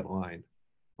submission deadline.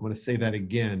 I'm going to say that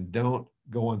again. Don't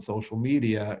go on social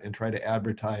media and try to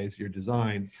advertise your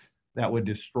design. That would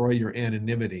destroy your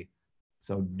anonymity.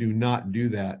 So do not do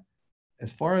that.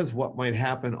 As far as what might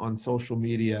happen on social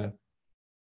media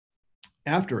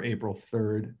after April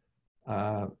 3rd,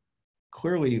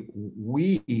 clearly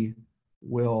we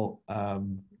will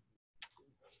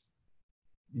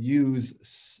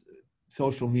use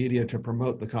social media to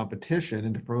promote the competition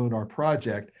and to promote our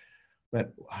project,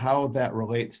 but how that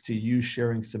relates to you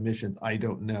sharing submissions, I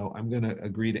don't know. I'm going to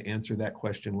agree to answer that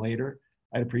question later.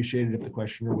 I'd appreciate it if the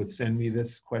questioner would send me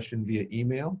this question via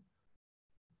email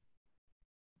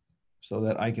so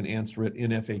that I can answer it in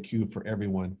FAQ for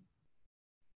everyone.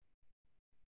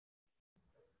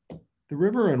 The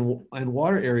river and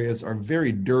water areas are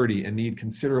very dirty and need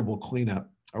considerable cleanup.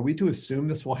 Are we to assume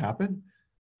this will happen?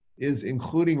 Is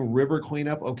including river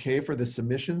cleanup okay for the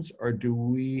submissions, or do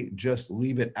we just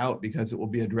leave it out because it will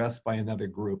be addressed by another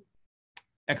group?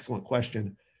 Excellent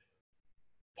question.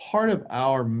 Part of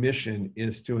our mission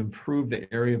is to improve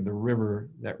the area of the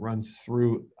river that runs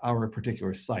through our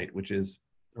particular site, which is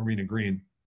Arena Green.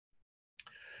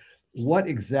 What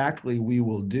exactly we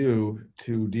will do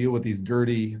to deal with these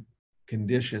dirty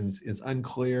conditions is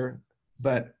unclear,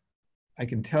 but I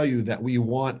can tell you that we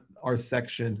want our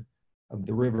section of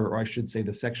the river, or I should say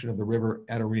the section of the river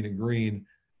at Arena Green,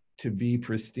 to be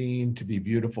pristine, to be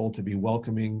beautiful, to be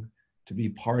welcoming, to be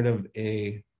part of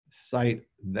a site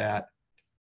that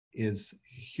is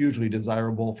hugely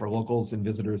desirable for locals and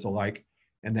visitors alike,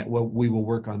 and that we will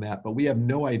work on that. But we have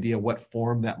no idea what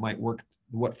form that might work,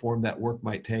 what form that work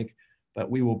might take, but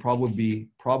we will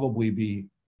probably be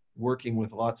working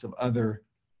with lots of other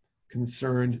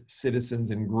concerned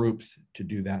citizens and groups to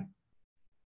do that.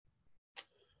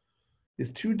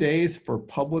 Is 2 days for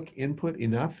public input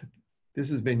enough? This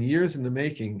has been years in the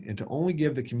making, and to only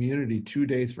give the community 2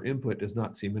 days for input does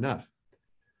not seem enough.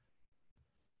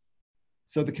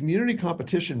 So the community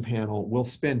competition panel will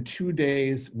spend 2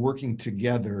 days working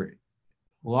together,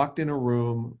 locked in a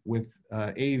room with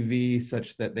AV,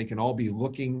 such that they can all be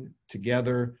looking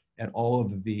together at all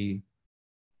of the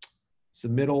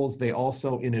submittals. They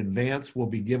also, in advance, will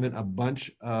be given a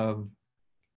bunch of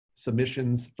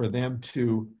submissions for them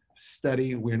to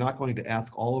study. We're not going to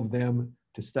ask all of them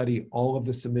to study all of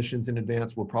the submissions in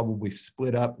advance. We'll probably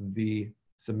split up the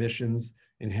submissions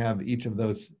and have each of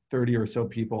those 30 or so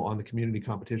people on the community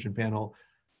competition panel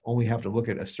only have to look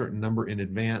at a certain number in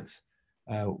advance.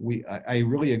 I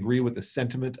really agree with the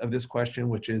sentiment of this question,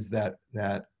 which is that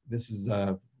this is,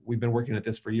 we've been working at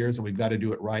this for years and we've got to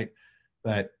do it right.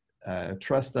 But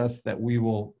trust us that we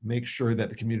will make sure that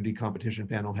the community competition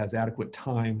panel has adequate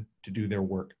time to do their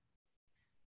work.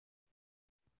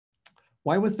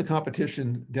 Why was the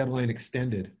competition deadline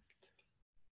extended?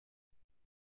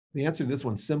 The answer to this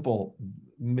one's simple.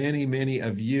 Many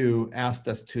of you asked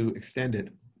us to extend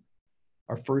it.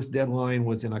 Our first deadline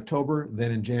was in October,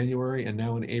 then in January, and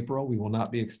now in April. We will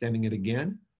not be extending it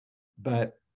again,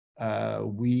 but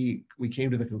we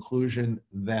came to the conclusion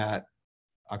that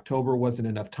October wasn't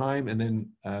enough time, and then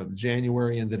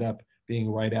January ended up being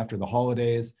right after the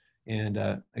holidays. And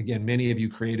again, many of you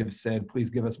creatives said, please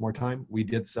give us more time. We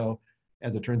did so.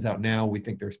 As it turns out now, we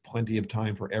think there's plenty of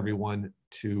time for everyone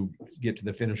to get to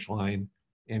the finish line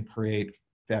and create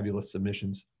fabulous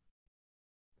submissions.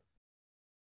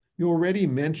 You already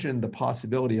mentioned the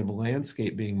possibility of a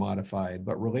landscape being modified,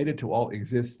 but related to all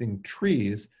existing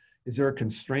trees, is there a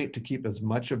constraint to keep as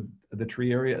much of the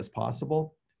tree area as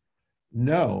possible?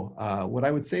 No. What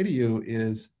I would say to you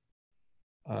is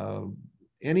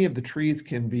any of the trees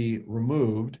can be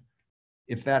removed.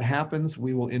 If that happens,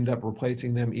 we will end up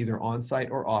replacing them either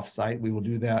on-site or off-site. We will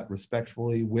do that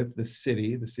respectfully with the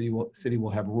city. The city will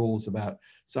have rules about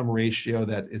some ratio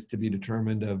that is to be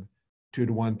determined of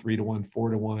 2-to-1, 3-to-1,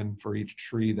 4-to-1 for each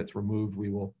tree that's removed. We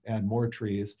will add more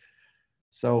trees.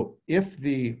 So if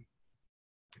the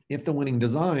winning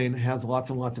design has lots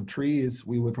and lots of trees,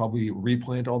 we would probably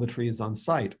replant all the trees on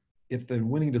site. If the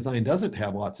winning design doesn't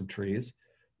have lots of trees,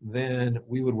 then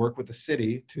we would work with the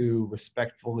city to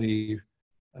respectfully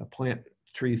plant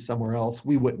trees somewhere else.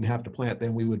 We wouldn't have to plant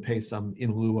them. We would pay some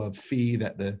in lieu of fee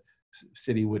that the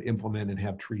city would implement and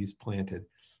have trees planted.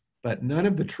 But none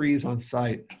of the trees on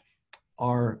site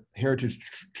are heritage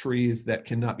trees that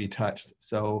cannot be touched.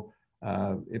 So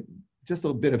just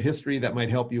a bit of history that might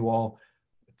help you all.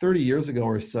 30 years ago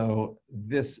or so,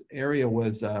 this area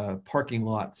was parking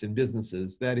lots and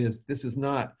businesses. That is, this is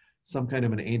not some kind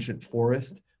of an ancient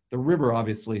forest. The river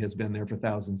obviously has been there for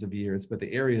thousands of years, but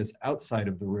the areas outside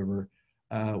of the river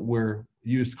were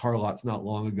used car lots not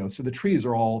long ago. So the trees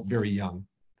are all very young.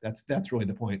 That's really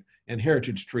the point. And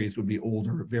heritage trees would be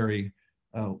older, very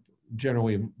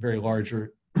generally very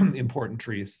larger, important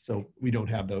trees. So we don't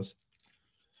have those.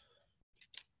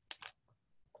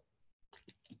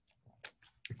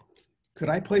 Could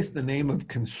I place the name of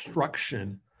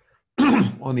construction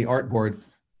on the artboard?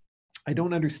 I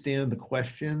don't understand the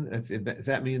question. If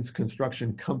that means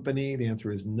construction company, the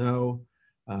answer is no.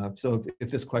 So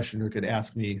if this questioner could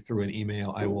ask me through an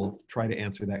email, I will try to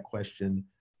answer that question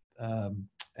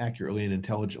accurately and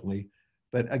intelligently.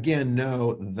 But again,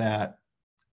 know that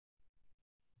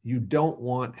you don't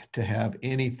want to have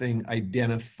anything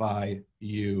identify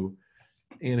you.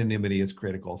 Anonymity is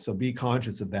critical. So be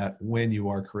conscious of that when you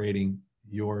are creating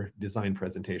your design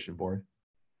presentation board.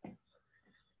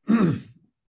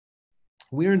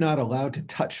 We are not allowed to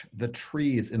touch the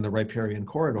trees in the riparian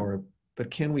corridor,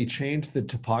 but can we change the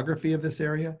topography of this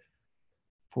area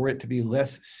for it to be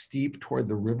less steep toward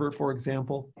the river, for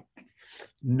example?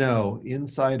 No,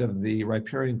 inside of the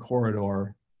riparian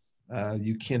corridor,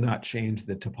 you cannot change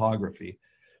the topography.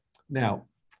 Now,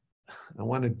 I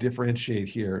want to differentiate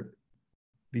here.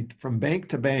 From bank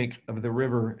to bank of the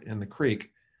river and the creek,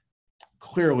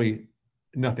 clearly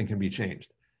nothing can be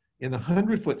changed. In the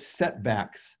 100-foot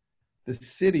setbacks, the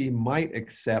city might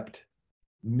accept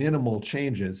minimal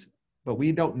changes, but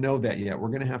we don't know that yet. We're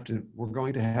going to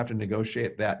have to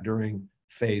negotiate that during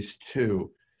phase 2.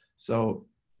 So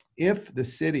if the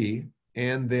city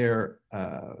and their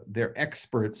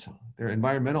experts, their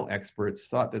environmental experts,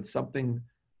 thought that some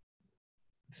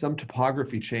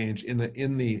topography change in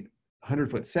the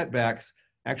 100-foot setbacks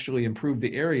actually improved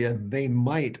the area, they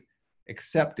might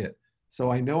accept it.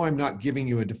 So I know I'm not giving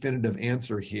you a definitive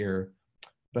answer here,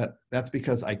 but that's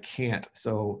because I can't.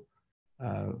 So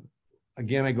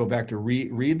again, I go back to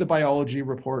read the biology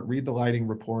report, read the lighting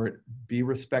report, be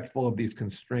respectful of these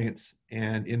constraints.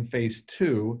 And in phase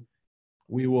 2,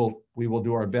 we will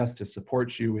do our best to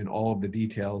support you in all of the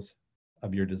details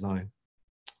of your design.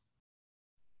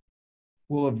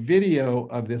 Will a video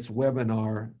of this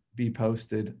webinar be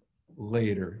posted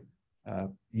later?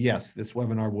 Yes, this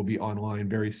webinar will be online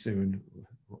very soon,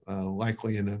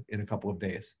 likely in a couple of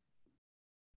days.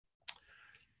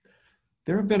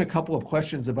 There have been a couple of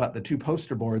questions about the 2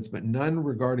 poster boards, but none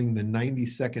regarding the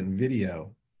 90-second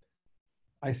video.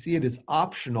 I see it as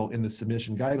optional in the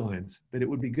submission guidelines, but it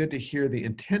would be good to hear the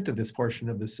intent of this portion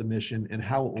of the submission and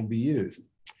how it will be used.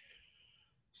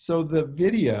 So the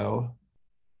video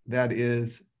that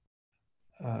is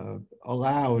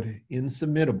allowed in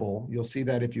submittable, you'll see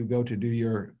that if you go to do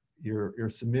your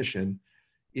submission,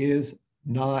 is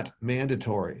not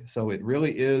mandatory. So it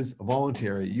really is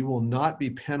voluntary. You will not be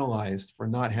penalized for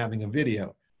not having a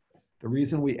video. The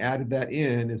reason we added that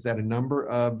in is that a number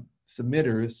of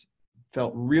submitters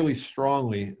felt really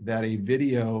strongly that a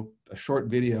short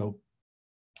video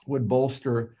would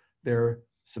bolster their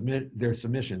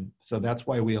submission. So that's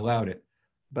why we allowed it.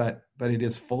 But it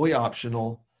is fully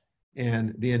optional,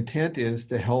 and the intent is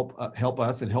to help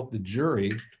us and help the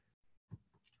jury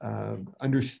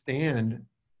understand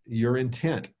your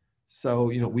intent. So,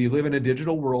 we live in a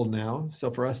digital world now.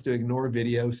 So for us to ignore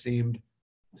video seemed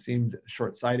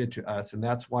short-sighted to us. And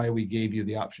that's why we gave you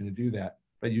the option to do that.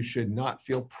 But you should not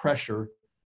feel pressure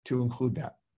to include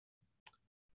that.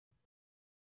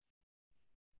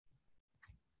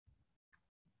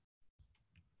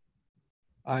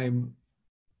 I'm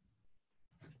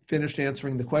finished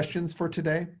answering the questions for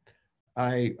today.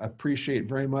 I appreciate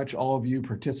very much all of you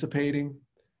participating.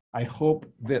 I hope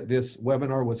that this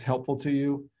webinar was helpful to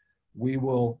you. We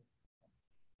will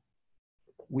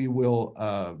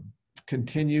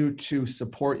continue to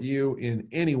support you in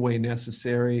any way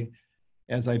necessary.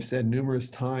 As I've said numerous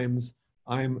times,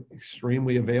 I'm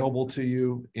extremely available to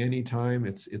you anytime.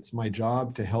 It's my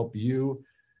job to help you.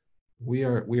 We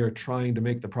are trying to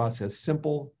make the process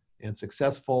simple and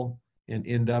successful and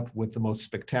end up with the most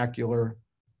spectacular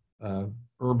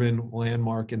urban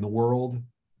landmark in the world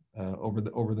over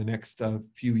the next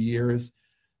few years.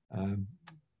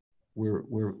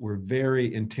 We're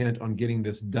very intent on getting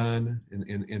this done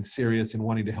and serious and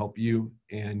wanting to help you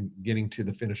and getting to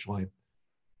the finish line.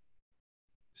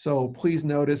 So please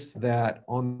notice that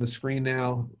on the screen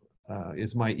now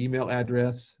is my email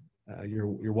address.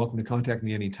 You're welcome to contact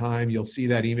me anytime. You'll see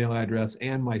that email address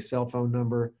and my cell phone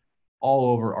number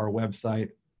all over our website.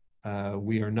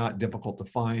 We are not difficult to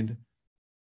find.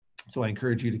 So I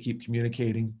encourage you to keep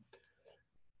communicating.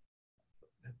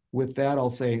 With that, I'll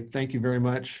say thank you very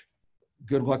much.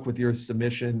 Good luck with your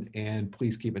submission, and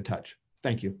please keep in touch.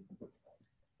 Thank you.